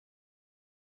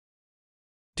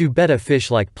Do betta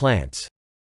fish like plants?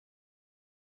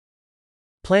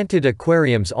 Planted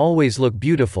aquariums always look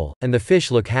beautiful, and the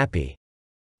fish look happy.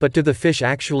 But do the fish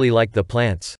actually like the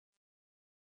plants?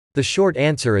 The short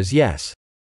answer is yes.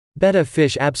 Betta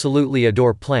fish absolutely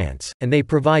adore plants, and they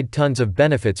provide tons of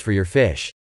benefits for your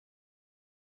fish.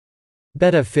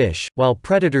 Betta fish, while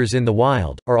predators in the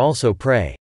wild, are also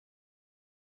prey.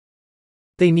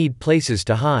 They need places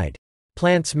to hide.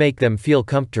 Plants make them feel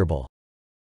comfortable.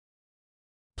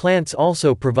 Plants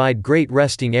also provide great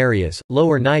resting areas,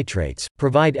 lower nitrates,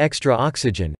 provide extra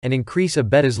oxygen, and increase a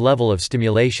betta's level of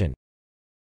stimulation.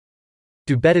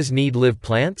 Do bettas need live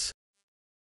plants?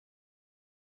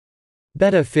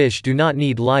 Betta fish do not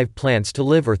need live plants to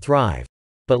live or thrive.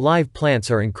 But live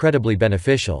plants are incredibly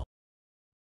beneficial.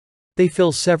 They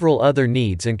fill several other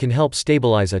needs and can help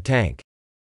stabilize a tank.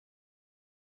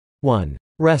 1.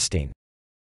 Resting.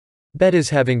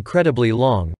 Bettas have incredibly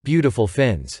long, beautiful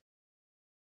fins.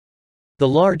 The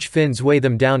large fins weigh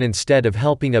them down instead of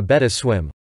helping a betta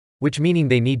swim, which meaning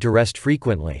they need to rest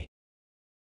frequently.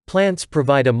 Plants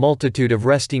provide a multitude of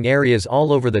resting areas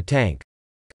all over the tank,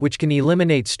 which can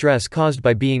eliminate stress caused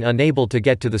by being unable to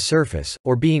get to the surface,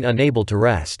 or being unable to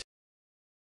rest.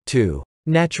 2.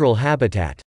 Natural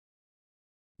habitat.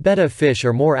 Betta fish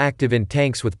are more active in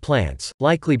tanks with plants,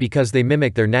 likely because they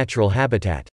mimic their natural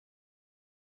habitat.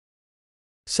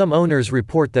 Some owners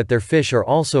report that their fish are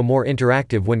also more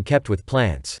interactive when kept with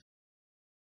plants.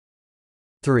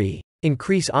 3.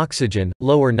 Increase oxygen,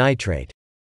 lower nitrate.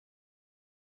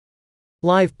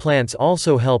 Live plants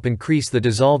also help increase the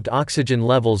dissolved oxygen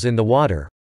levels in the water,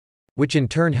 which in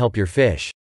turn help your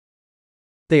fish.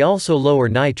 They also lower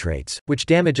nitrates, which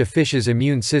damage a fish's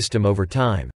immune system over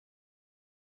time.